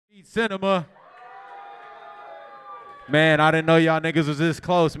Cinema. Man, I didn't know y'all niggas was this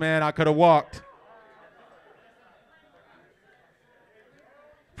close, man. I could have walked.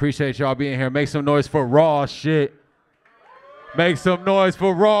 Appreciate y'all being here. Make some noise for raw shit. Make some noise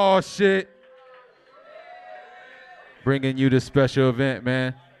for raw shit. Bringing you this special event,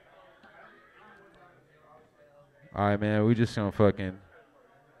 man. All right, man. We just gonna fucking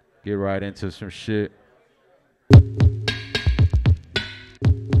get right into some shit.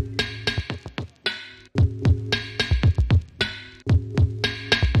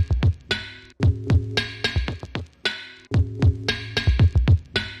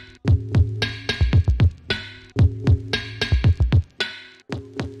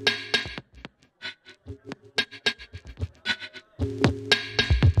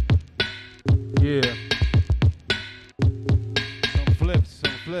 Yeah. Some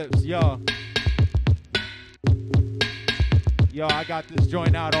flips, y'all. Yo, I got this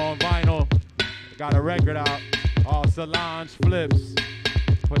joint out on vinyl. I got a record out. All Solange flips.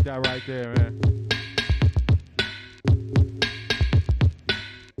 Put that right there, man.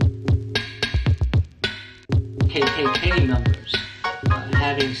 KKK members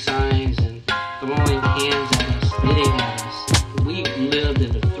having signs and throwing hands at us, spitting at us. We lived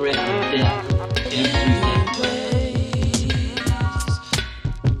in the threat of death every day.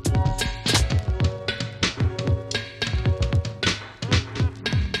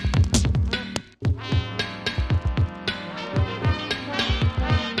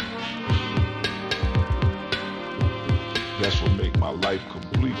 That's what make my life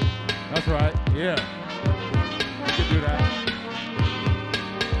complete. That's right, yeah. You can do that.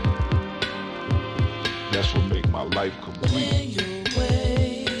 That's what make my life complete.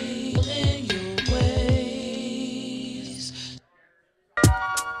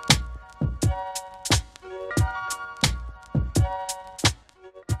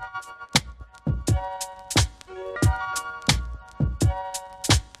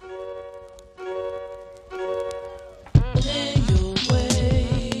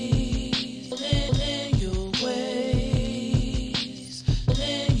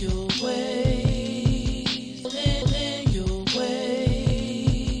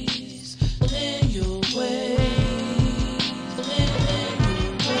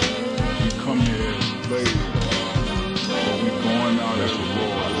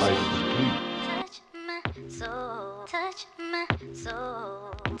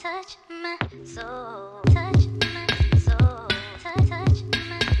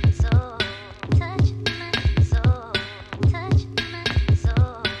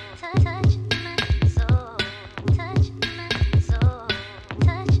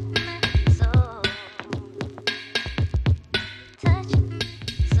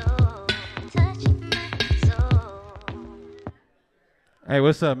 Hey,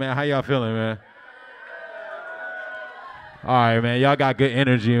 what's up, man? How y'all feeling, man? All right, man. Y'all got good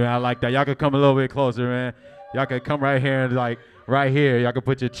energy, man. I like that. Y'all could come a little bit closer, man. Y'all could come right here and like right here. Y'all could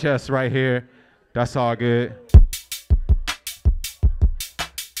put your chest right here. That's all good.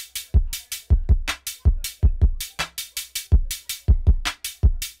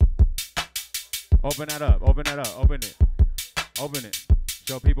 Open that up. Open that up. Open it. Open it.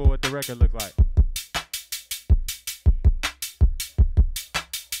 Show people what the record look like.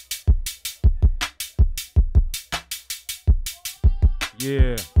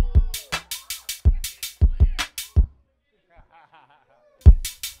 Yeah.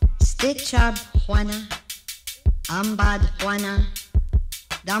 Stitchab Juana, Ambad Juana,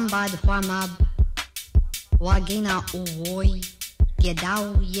 Dambad Juamab, Wagina Uwoy,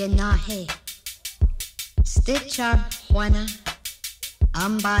 Gedau Yenahe. Stitchab Juana,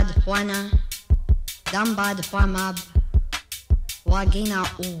 Ambad Juana, Dambad Juamab, Wagina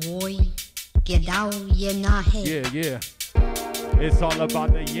Uwoy, Gedau Yenahe. Yeah, yeah. It's all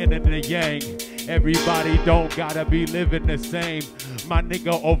about the yin and the yang. Everybody don't gotta be living the same. My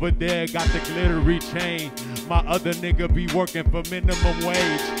nigga over there got the glittery chain. My other nigga be working for minimum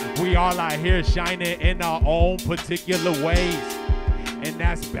wage. We all out here shining in our own particular ways. And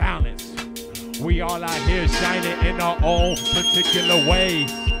that's balance. We all out here shining in our own particular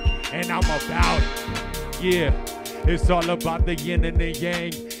ways. And I'm about it. Yeah, it's all about the yin and the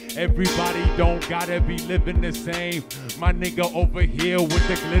yang. Everybody don't gotta be living the same. My nigga over here with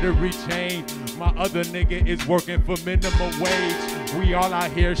the glittery chain. My other nigga is working for minimum wage. We all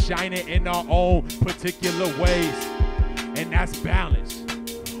out here shining in our own particular ways. And that's balance.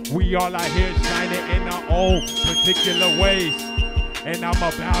 We all out here shining in our own particular ways. And I'm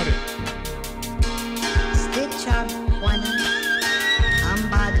about it. Stitchab Juana,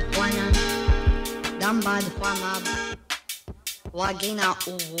 Ambad Juana, Dambad Juamab, Wagina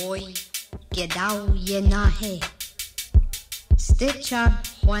uwoi, gedau yenahe. Stitchab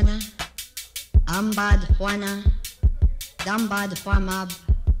Juana, Ambad Juana, Dambad Juamab,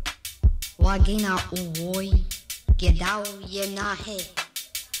 Wagina uwoi, gedau yenahe.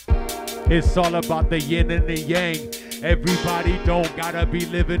 It's all about the yin and the yang. Everybody don't gotta be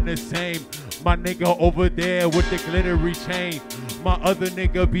living the same. My nigga over there with the glittery chain. My other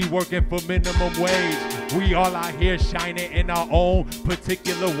nigga be working for minimum wage. We all out here shining in our own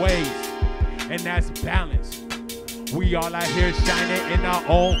particular ways. And that's balance. We all out here shining in our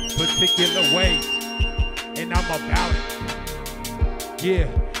own particular ways. And I'm about it. Yeah,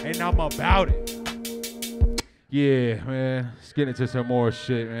 and I'm about it. Yeah, man. Let's get into some more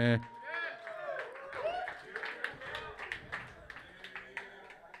shit, man.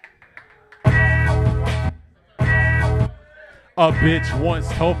 A bitch once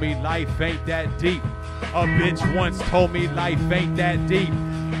told me life ain't that deep. A bitch once told me life ain't that deep.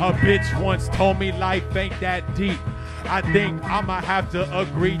 A bitch once told me life ain't that deep. I think I'ma have to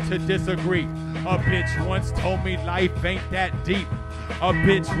agree to disagree. A bitch once told me life ain't that deep. A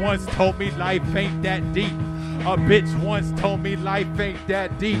bitch once told me life ain't that deep. A bitch once told me life ain't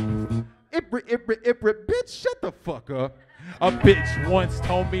that deep. Bitch, shut the fuck up. A bitch once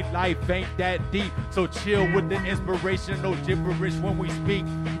told me life ain't that deep, so chill with the inspirational gibberish when we speak.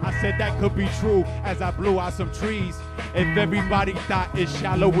 I said that could be true as I blew out some trees. If everybody thought as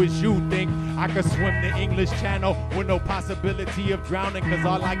shallow as you think, I could swim the English Channel with no possibility of drowning, cause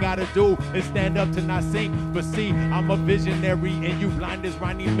all I gotta do is stand up to not sink. But see, I'm a visionary and you blind as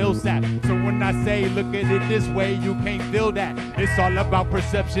Ronnie Millsap. So when I say look at it this way, you can't feel that. It's all about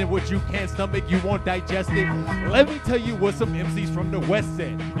perception. What you can't stomach, you won't digest it. Let me tell you what some MCs from the West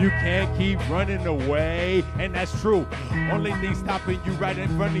said. You can't keep running away, and that's true. Only thing stopping you right in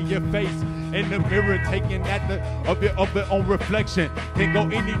front of your face. In the mirror, taking that of your own reflection. Can go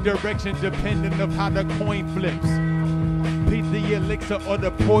any direction depending of how the coin flips. Piece the elixir or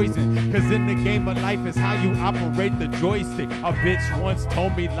the poison, cause in the game of life is how you operate the joystick. A bitch once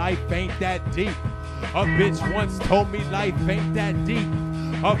told me life ain't that deep. A bitch once told me life ain't that deep.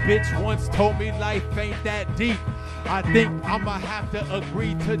 A bitch once told me life ain't that deep. I think I'ma have to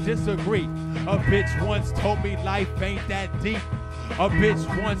agree to disagree. A bitch once told me life ain't that deep. A bitch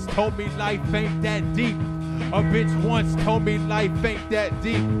once told me life ain't that deep. A bitch once told me life ain't that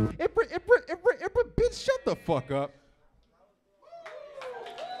deep. Bitch, shut the fuck up.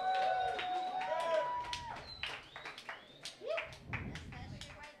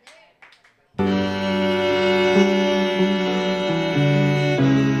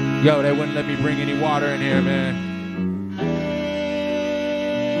 Yo, they wouldn't let me bring any water in here, man.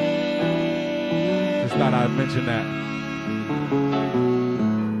 Just thought I'd mention that.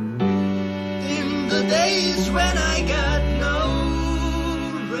 In the days when I got no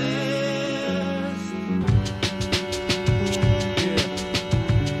rest.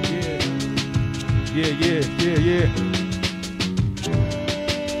 Yeah.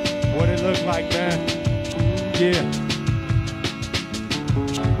 What it look like, man? Yeah.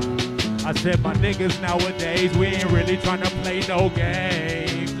 I said my niggas nowadays, we ain't really trying to play no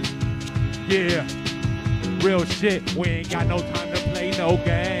games. Yeah, real shit, we ain't got no time to play no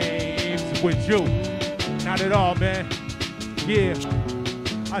games with you. Not at all, man. Yeah,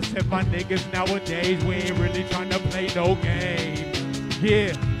 I said my niggas nowadays, we ain't really trying to play no games.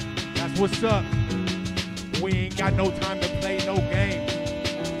 Yeah, that's what's up. We ain't got no time to play no games.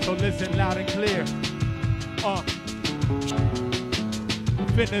 So listen loud and clear.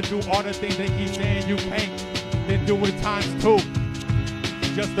 Finna do all the things they keep saying you can't, then do it times two.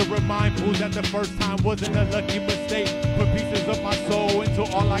 Just to remind fools that the first time wasn't a lucky mistake. Put pieces of my soul into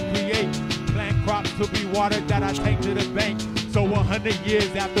all I create. Plant crops to be watered that I take to the bank. So 100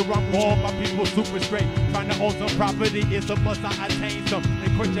 years after I'm gone, my people super straight. Trying to own some property is a must, I attain some.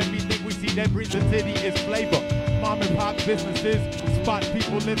 And crush everything we see that brings the city is flavor. Mom and pop businesses, spot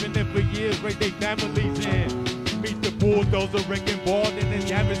people living in for years, raise their families in. Meet the bulldozer, wrecking ball, then the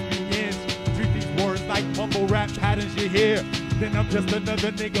damage begins. Treat these words like mumble rap patterns you hear. Then I'm just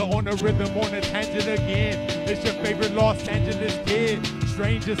another nigga on a rhythm on a tangent again. It's your favorite Los Angeles kid.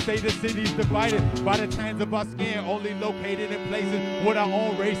 Strangers say the city's divided by the tans of our skin, only located in places with our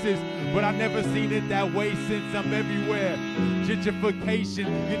own races. But I've never seen it that way since I'm everywhere. Gentrification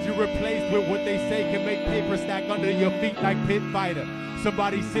gets you replaced with what they say can make paper stack under your feet like pit fighter.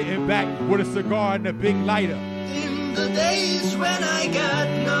 Somebody sitting back with a cigar and a big lighter. In the days when I got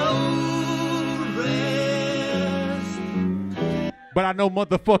no rest. But I know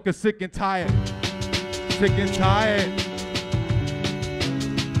motherfuckers sick and tired. Sick and tired.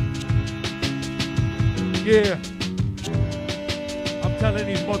 Yeah. telling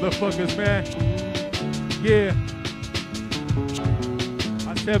these motherfuckers, man. Yeah.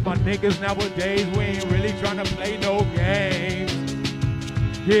 I said my niggas nowadays, we ain't really trying to play no games.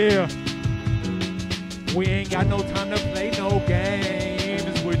 Yeah. We ain't got no time to play no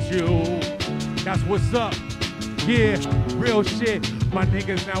games with you. That's what's up. Yeah, real shit. My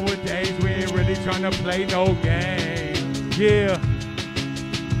niggas nowadays, we ain't really trying to play no games. Yeah.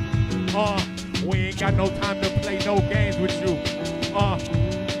 We ain't got no time to play no games with you.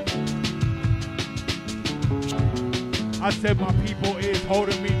 I said my people is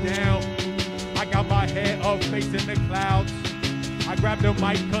holding me down. I got my head up facing the clouds. I grab the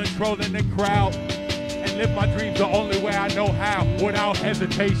mic, controlling the crowd, and live my dreams the only way I know how, without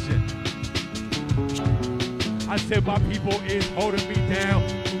hesitation. I said my people is holding me down.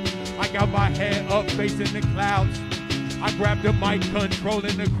 I got my head up facing the clouds. I grab the mic,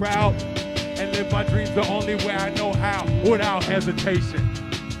 controlling the crowd, and live my dreams the only way I know how, without hesitation.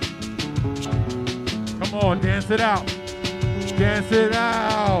 Come on, dance it out. Dance it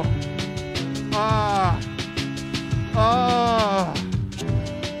out.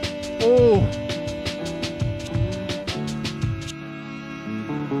 Oh.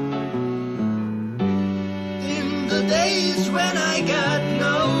 In the days when I got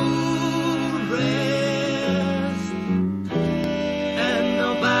no rest and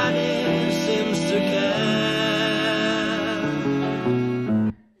nobody seems to care.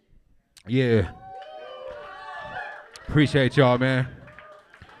 Yeah. Appreciate y'all, man.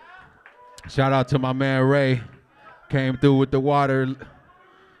 Shout out to my man Ray. Came through with the water,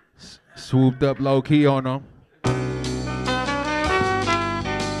 swooped up low key on them.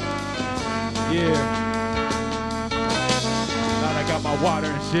 Yeah. Glad I got my water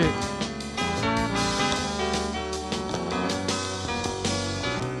and shit.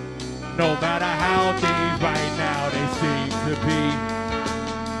 No matter how things right now they seem to be,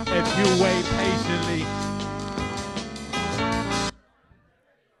 if you wait patiently.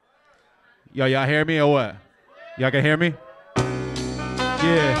 Yo, y'all hear me or what? Y'all can hear me?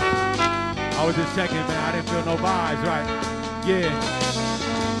 Yeah. I was just checking, man. I didn't feel no vibes, right? Yeah.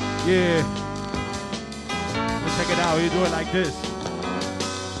 Yeah. Let's check it out. We do it like this.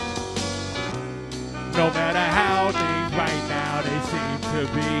 No matter how things right now they seem to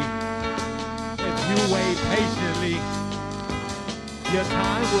be, if you wait patiently, your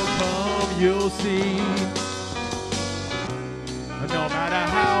time will come, you'll see. No matter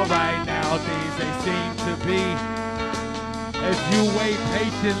how right now things they seem to be, if you wait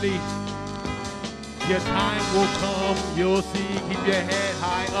patiently, your time will come, you'll see. Keep your head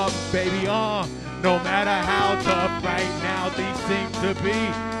high up, baby, no matter how tough right now things seem to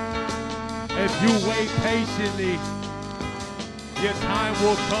be, if you wait patiently, your time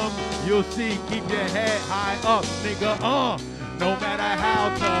will come, you'll see. Keep your head high up, nigga, no matter how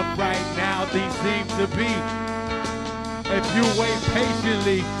tough right now things seem to be, if you wait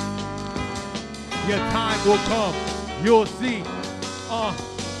patiently, your time will come, you'll see.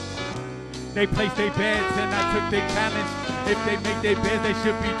 They placed their beds and I took their challenge. If they make their beds, they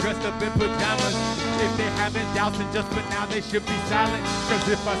should be dressed up in pajamas. If they having doubts and just for now, they should be silent. Cause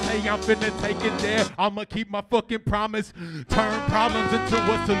if I say I'm finna take it there, I'ma keep my fucking promise. Turn problems into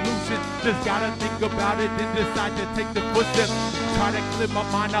a solution. Just gotta think about it, then decide to take the footsteps. Try to clear my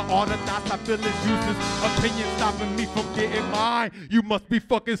mind of all the thoughts I feel is useless. Opinion stopping me from getting mine. You must be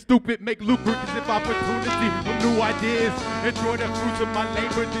fucking stupid. Make lucrative opportunity from new ideas. Enjoy the fruits of my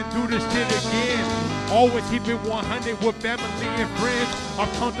labor, then do this shit again. Always keep it 100 with family and friends. I'm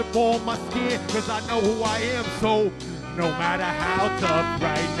comfortable on my skin cause I know who I am. So no matter how tough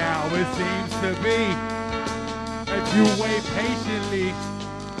right now it seems to be, if you wait patiently,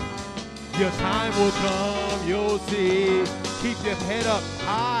 your time will come, you'll see. Keep your head up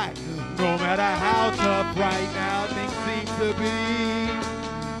high, no matter how tough right now things seem to be.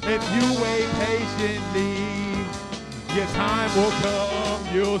 If you wait patiently, your time will come,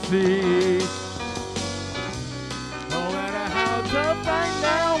 you'll see. No matter how tough right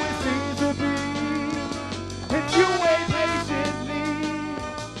now it seems to be, if you wait patiently,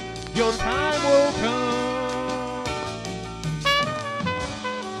 your time will come.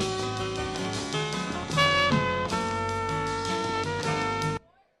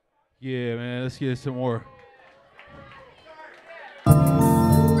 Yeah, man, let's get some more.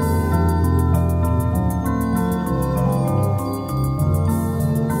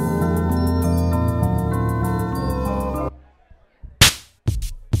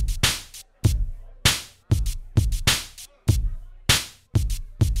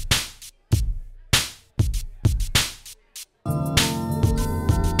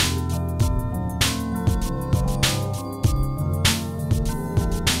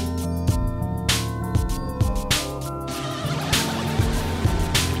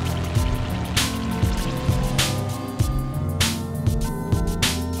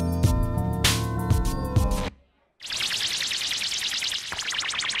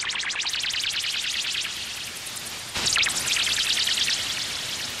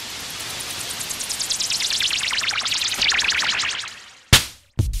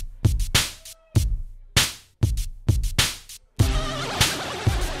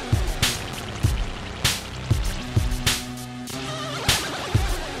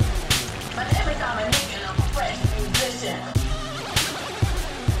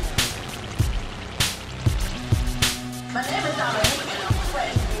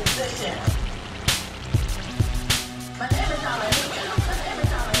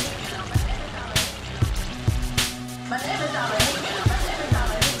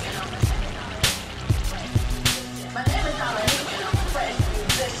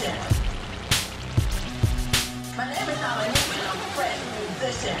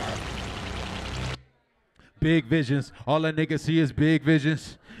 Big visions. All a nigga see is big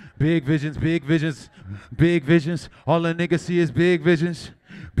visions. Big visions, big visions, big visions. All a nigga see is big visions.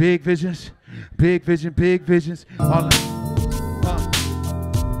 Big visions, big vision, big visions. All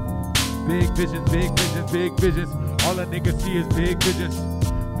big visions, big visions, big visions. All a nigga see is big visions.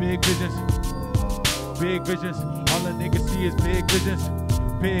 Big visions, big visions. All a nigga see is big visions.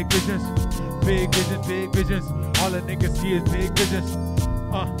 Big visions, big visions, big visions. All a nigga see is big visions.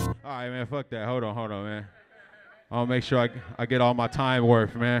 All right, man, fuck that. Hold on, man. I'll make sure I get all my time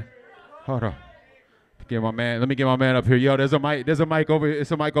worth, man. Hold on. Get my man. Let me get my man up here. Yo, there's a mic. There's a mic over.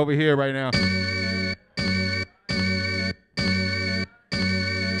 It's a mic over here right now.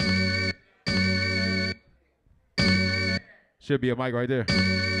 Should be a mic right there. Take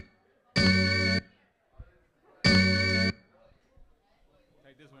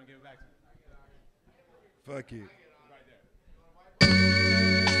this one and give it back to me. Fuck it.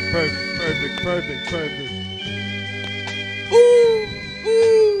 Perfect. Ooh, ooh.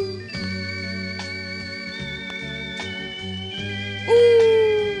 Ooh,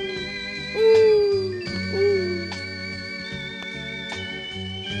 ooh, ooh.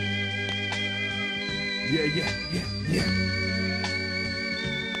 Yeah.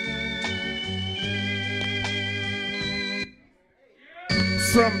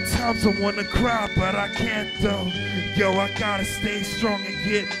 Sometimes I wanna cry, but I can't though. Yo, I gotta stay strong and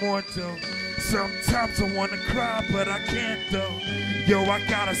get more dough. Sometimes I wanna cry, but I can't though. Yo, I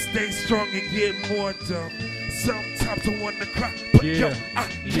gotta stay strong and get more dough. Sometimes I wanna cry, but yo, I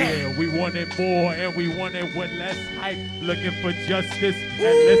can't. Yeah, we wanted more and we wanted with less hype. Looking for justice and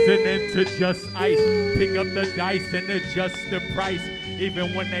listening to Just Ice. Pick up the dice and adjust the price.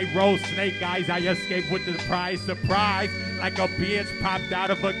 Even when they roll snake eyes, I escape with the prize. Surprise, like a bitch popped out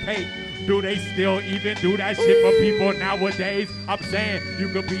of a cake. Do they still even do that shit for people nowadays? I'm saying you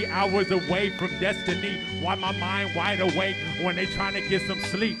could be hours away from destiny. Why my mind wide awake when they trying to get some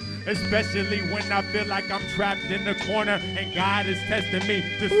sleep? Especially when I feel like I'm trapped in the corner and God is testing me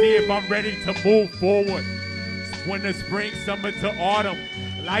to see if I'm ready to move forward. Winter, spring, summer to autumn,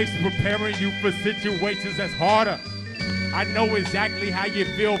 life's preparing you for situations that's harder. I know exactly how you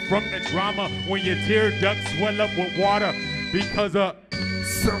feel from the drama when your tear ducts swell up with water because of...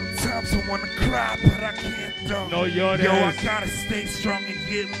 Sometimes I wanna cry, but I can't though. No, yo, I gotta stay strong and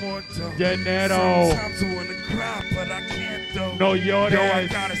get more dough. Dinero. Sometimes I wanna cry, but I can't though. No, yo, I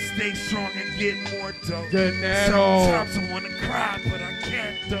gotta stay strong and get more dough. Dinero. Sometimes I wanna cry, but I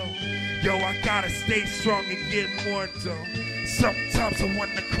can't though. Yo, I gotta stay strong and get more dough. Sometimes I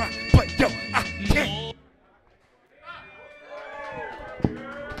wanna cry, but yo, I can't.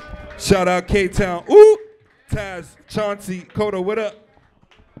 Shout out K-Town. Ooh! Taz, Chauncey, Koda, what up?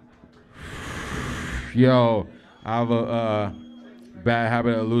 Yo, I have a bad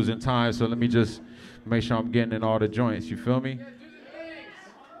habit of losing time, so let me just make sure I'm getting in all the joints. You feel me?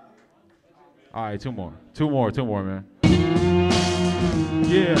 All right, two more, man.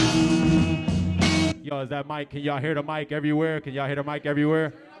 Yeah. Yo, is that mic? Can y'all hear the mic everywhere?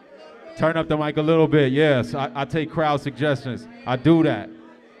 Turn up the mic a little bit. Yes, I take crowd suggestions. I do that.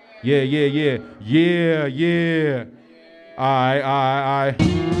 Yeah. All right.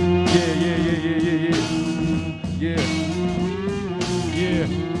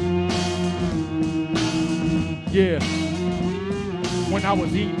 Yeah. When I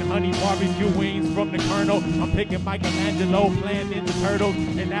was eating honey barbecue wings from the Colonel, I'm picking Michelangelo playing Ninja Turtles,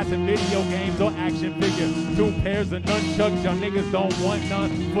 and that's in video games or action figures. 2 pairs of nunchucks, y'all niggas don't want none.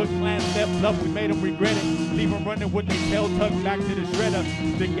 Foot Clan steps up, we made them regret it. Leave them running with their tail tucked back to the shredder.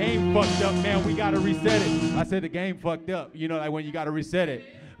 The game fucked up, man, we gotta reset it. I said the game fucked up, you know, like when you gotta reset it.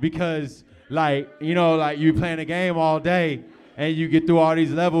 Because, like, you know, like you playing a game all day, and you get through all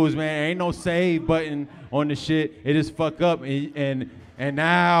these levels, man, ain't no save button on the shit. It just fuck up, and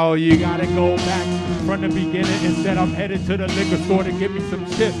now you gotta go back from the beginning. Instead, I'm headed to the liquor store to get me some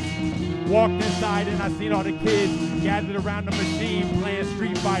chips. Walked inside and I seen all the kids gathered around the machine playing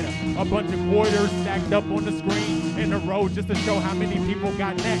Street Fighter. A bunch of quarters stacked up on the screen in a row just to show how many people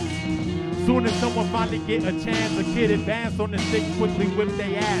got next. Soon as someone finally get a chance, a kid advanced on the stick, quickly whipped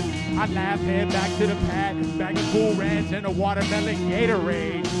their ass. I laughed, head back to the pad, bag of Cool Ranch and a watermelon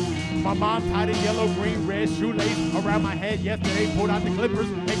Gatorade. My mom tied a yellow, green, red shoelace around my head yesterday, pulled out the clippers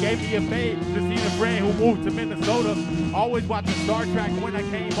and gave me a fade to see the friend who moved to Minnesota. Always watching Star Trek when I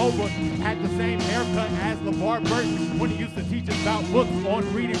came over. Had the same haircut as LeVar Burton when he used to teach us about books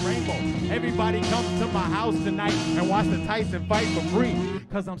on Reading Rainbow. Everybody comes to my house tonight and watch the Tyson fight for free.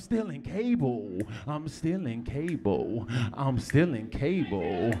 Cause I'm still in cable. I'm still in cable. I'm still in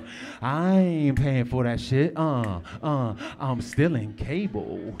cable. I ain't paying for that shit. I'm still in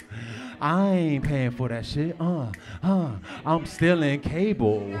cable. I ain't paying for that shit. I'm still in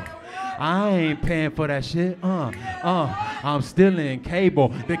cable. I ain't paying for that shit. I'm still in cable.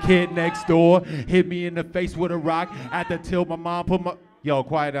 The kid next door hit me in the face with a rock. At the till my mom put my... Yo,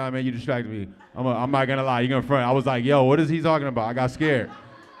 quiet down, man. You distracted me. I'm not gonna lie. You're gonna front. I was like, yo, what is he talking about? I got scared.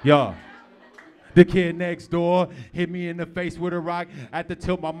 Yo. The kid next door hit me in the face with a rock. At the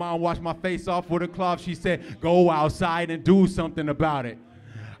tilt, my mom washed my face off with a cloth. She said, go outside and do something about it.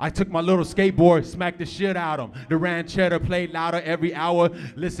 I took my little skateboard, smacked the shit out of him. The ranchetta played louder every hour,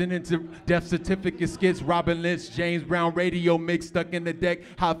 listening to death certificate skits, Robin Lynch, James Brown radio mix stuck in the deck,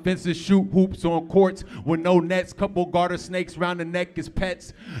 how fences shoot hoops on courts with no nets, couple garter snakes round the neck as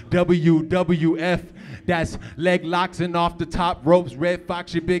pets. WWF, that's leg locks and off the top ropes, Red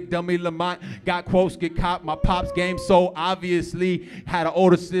Fox, your big dummy Lamont, got quotes, get caught, my pop's game so obviously, had an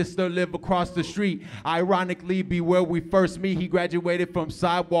older sister live across the street. Ironically, be where we first meet, he graduated from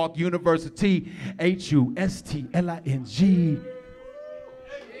Sidewalk University, HUSTLING.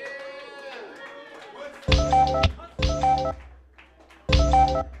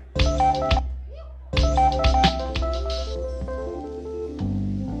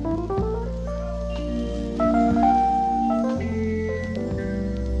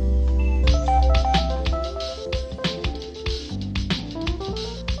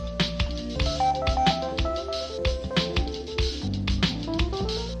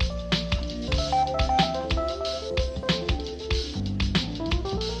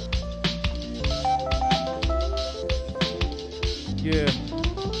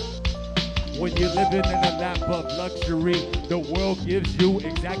 When you're living in a lap of luxury, the world gives you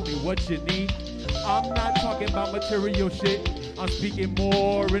exactly what you need. I'm not talking about material shit. I'm speaking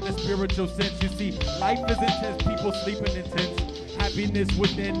more in a spiritual sense. You see, life is intense, people sleeping in tents. Happiness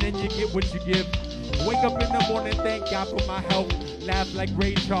within, and you get what you give. Wake up in the morning, thank God for my health. Laugh like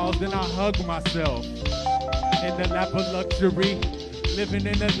Ray Charles, then I hug myself. In the lap of luxury, living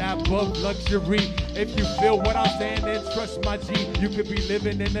in the lap of luxury. If you feel what I'm saying, then trust my G. You could be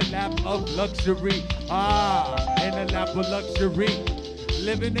living in the lap of luxury. In the lap of luxury.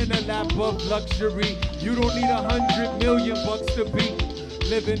 Living in the lap of luxury. You don't need $100 million to be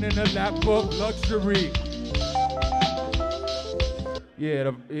living in the lap of luxury.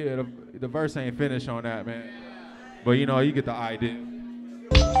 Yeah, the verse ain't finished on that, man. But you know, you get the idea.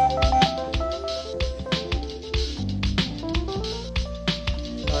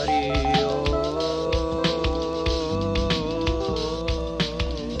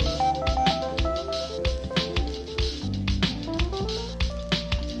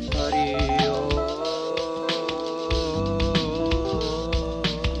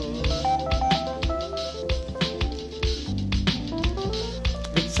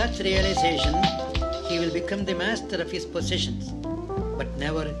 Such realization, he will become the master of his possessions, but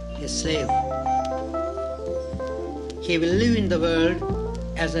never a slave. He will live in the world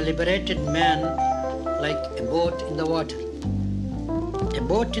as a liberated man, like a boat in the water. A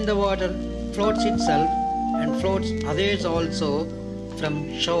boat in the water floats itself and floats others also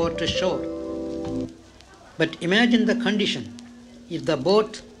from shore to shore. But imagine the condition if the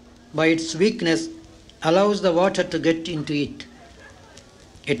boat, by its weakness, allows the water to get into it.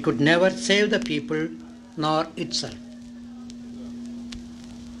 It could never save the people nor itself.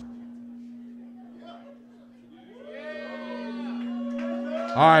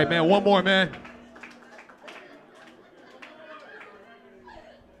 All right, man, one more, man.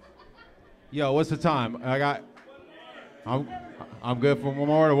 Yo, what's the time? I'm good for one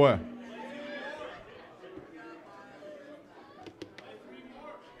more or what?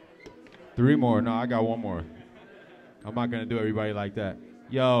 Three more? No, I got one more. I'm not gonna do everybody like that.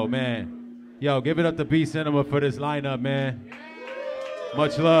 Yo, man. Yo, give it up to B Cinema for this lineup, man.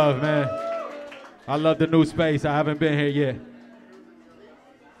 Much love, man. I love the new space. I haven't been here yet.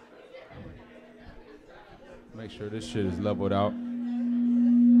 Make sure this shit is leveled out.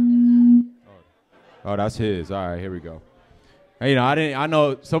 Oh, that's his. All right, here we go. Hey, you know, I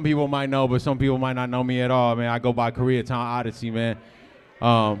know some people might know, but some people might not know me at all, man. I go by Koreatown Oddity, man.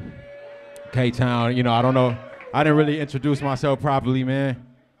 K-Town, you know, I don't know. I didn't really introduce myself properly, man.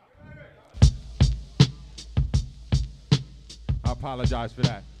 I apologize for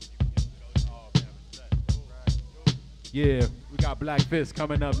that. Yeah, we got Black Fist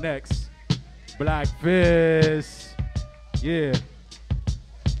coming up next. Black Fist. Yeah.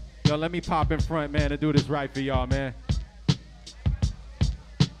 Yo, let me pop in front, man, and do this right for y'all, man.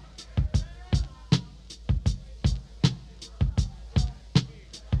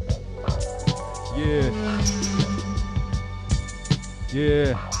 Yeah.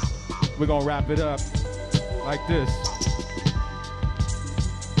 Yeah. We're gonna wrap it up like this.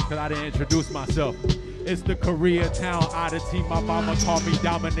 Cause I didn't introduce myself. It's the Koreatown Oddity. My mama call me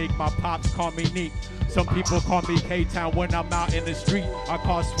Dominique, my pops call me Neek. Some people call me K-Town when I'm out in the street. I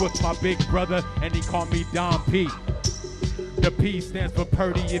call Swift my big brother, and he call me Dom P. The P stands for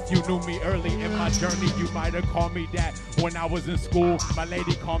Purdy. If you knew me early in my journey, you might have called me that. When I was in school, my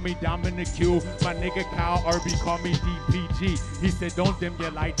lady called me Dominic Q. My nigga Kyle Irby called me DPG. He said, don't dim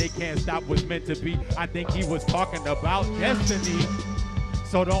your light, they can't stop what's meant to be. I think he was talking about destiny.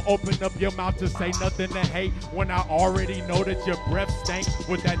 So don't open up your mouth to say nothing to hate when I already know that your breath stank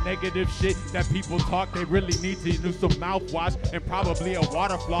with that negative shit that people talk. They really need to use some mouthwash and probably a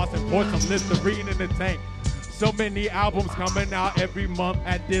water floss and pour some Listerine in the tank. So many albums coming out every month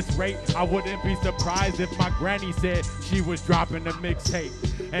at this rate. I wouldn't be surprised if my granny said she was dropping a mixtape.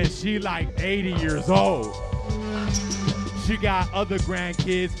 And she like 80 years old. She got other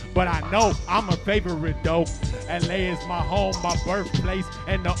grandkids, but I know I'm her favorite though. LA is my home, my birthplace,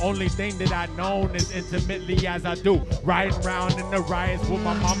 and the only thing that I know as intimately as I do. Riding around in the riots with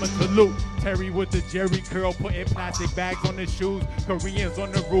my mama Salute. Terry with the Jerry curl, putting plastic bags on his shoes. Koreans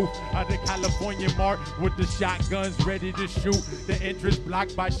on the roof of the California Mart with the shotguns ready to shoot. The entrance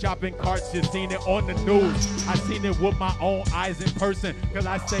blocked by shopping carts, just seen it on the news. I seen it with my own eyes in person, cause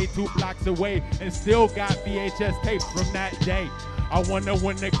I stay 2 blocks away and still got VHS tapes from that day. I wanna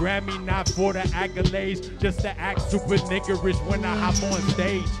win the Grammy, not for the accolades, just to act super niggerish when I hop on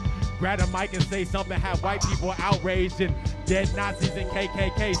stage. Grab a mic and say something, have white people outraged, and dead Nazis and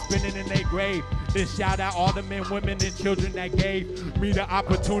KKK spinning in their grave. Then shout out all the men, women, and children that gave me the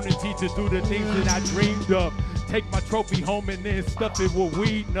opportunity to do the things that I dreamed of. Take my trophy home and then stuff it with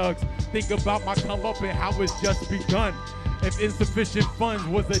weed nugs. Think about my come up and how it's just begun. If Insufficient Funds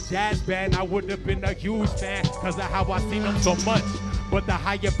was a jazz band, I would have been a huge fan cause of how I seen them so much. But the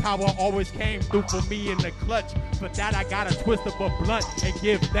higher power always came through for me in the clutch. For that I got a twist of a blunt and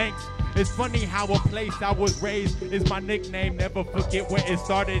give thanks. It's funny how a place I was raised is my nickname. Never forget where it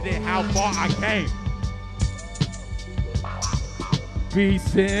started and how far I came. Be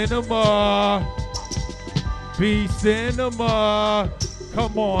cinema. Be cinema.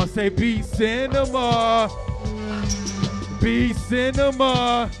 Come on, say be cinema. Be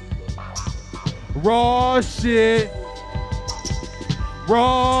cinema. Raw shit.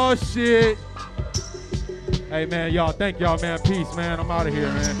 Raw shit. Hey man, y'all, thank y'all, man. Peace, man. I'm out of here,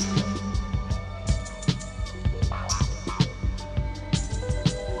 man.